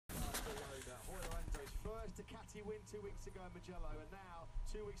nice Ducati win 2 weeks ago in Mugello, and now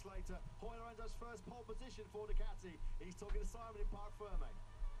 2 weeks later, Jorge Lorenzo's first pole position for Ducati. He's talking to Simon in Parc Ferme.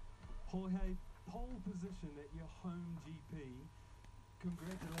 Jorge, pole position at your home GP.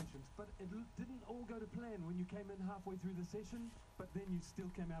 Congratulations, but it didn't all go to plan when you came in halfway through the session, but then you still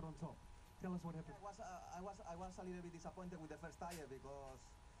came out on top. Tell us what happened. I was a little bit disappointed with the first tire because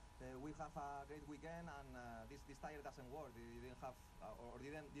we have a great weekend and this tire doesn't work. It didn't have or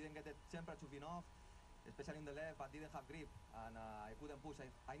didn't get the temperature enough, especially in the left, but didn't have grip, and I couldn't push.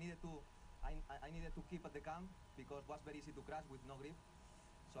 I needed to keep at the camp because it was very easy to crash with no grip.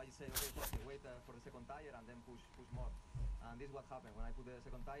 So I said, okay, wait for the second tire and then push more. And this is what happened. When I put the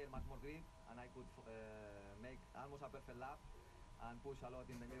second tire, much more grip, and I could make almost a perfect lap and push a lot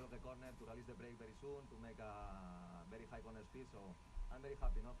in the middle of the corner to release the brake very soon, to make a very high corner speed. So I'm very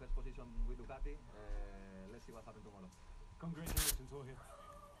happy. No? First position with Ducati. Let's see what happens tomorrow. Congratulations, Jorge.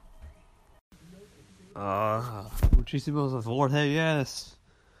 Muchísimos Jorge, yes.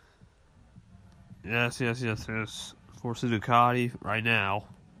 Yes. Force Ducati right now.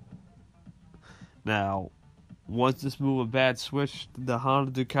 Now, was this move a bad switch to the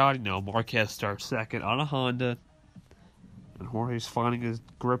Honda Ducati? No, Marquez starts second on a Honda. And Jorge's finding his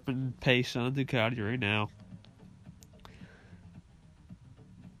grip and pace on a Ducati right now.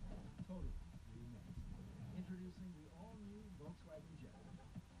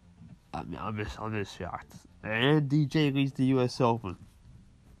 I'm just shocked. And DJ leads the U.S. Open.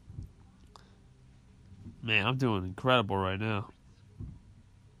 Man, I'm doing incredible right now.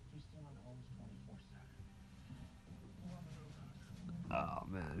 Oh,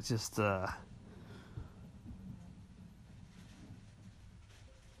 man, it's just,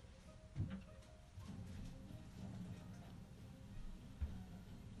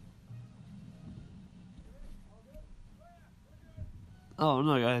 Oh,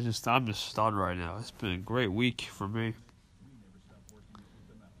 no, I'm just stunned right now. It's been a great week for me.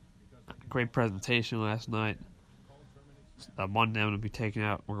 Great presentation last night. Monday I'm going to be taking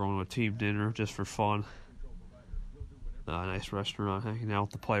out. We're going to a team dinner just for fun. A nice restaurant, hanging out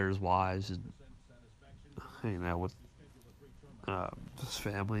with the players' wives and hanging out with just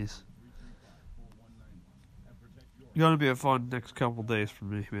families. Going to be a fun next couple days for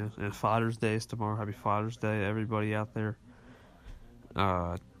me, man. And Father's Day is tomorrow. Happy Father's Day, everybody out there.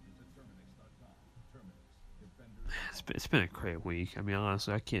 It's been a great week. I mean,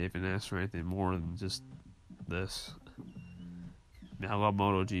 honestly, I can't even ask for anything more than just this. I mean, I love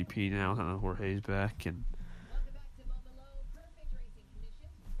MotoGP now. I know Jorge's back, and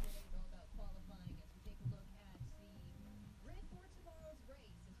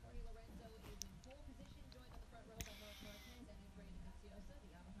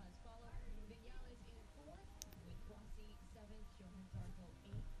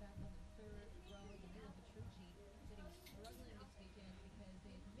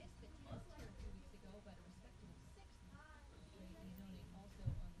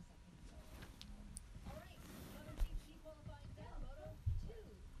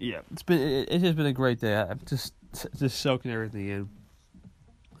yeah, it's just been a great day. I'm just soaking everything in.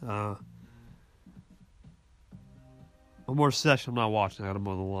 One more session I'm not watching. I got to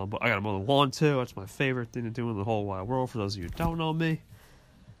mow the lawn, but I got to mow the lawn too. That's my favorite thing to do in the whole wide world. For those of you who don't know me,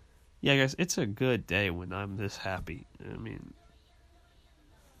 yeah, guys, it's a good day when I'm this happy. I mean,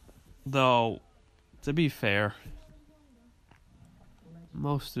 though, to be fair,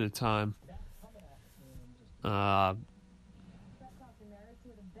 most of the time, I'm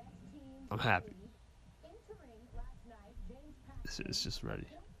happy. It's just ready.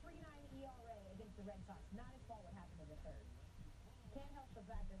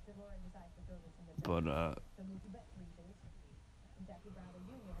 But, I'm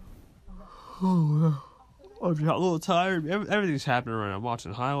a little tired. Everything's happening right now. I'm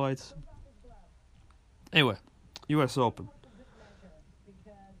watching highlights. Anyway, U.S. Open.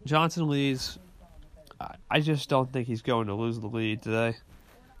 Johnson leads. I just don't think he's going to lose the lead today.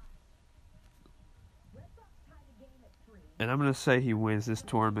 And I'm going to say he wins this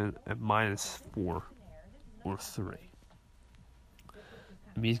tournament at -4 or 3.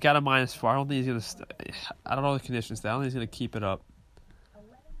 I mean, he's got a -4. I don't think he's going to... I don't know the conditions. I don't think he's going to keep it up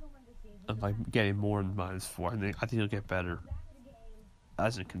by getting more than -4. I think he'll get better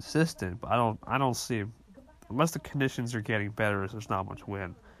as a consistent, but I don't see him... Unless the conditions are getting better, there's not much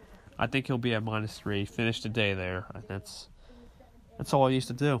win. I think he'll be at -3, finish the day there. That's all he needs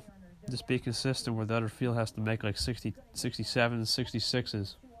to do. Just be consistent where the other field has to make like 60, 67,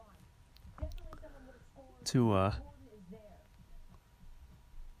 66s to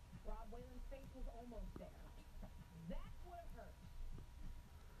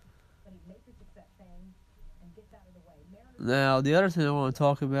Now, the other thing I want to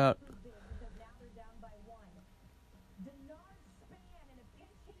talk about.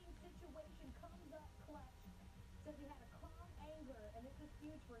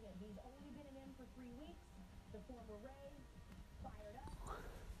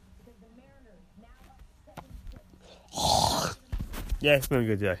 Yeah, it's been a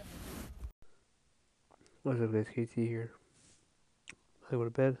good day. What's up, guys? KT here. I go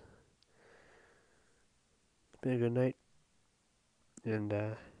to bed. It's been a good night. And,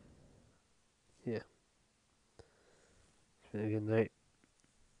 yeah. It's been a good night.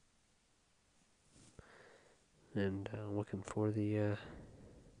 And I'm looking for the, yeah,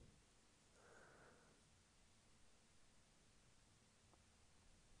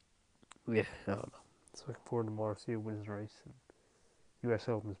 I don't know. Just looking forward to Marcia wins race. And U.S.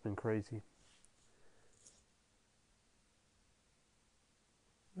 Open's been crazy.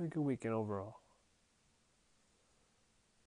 A good weekend overall.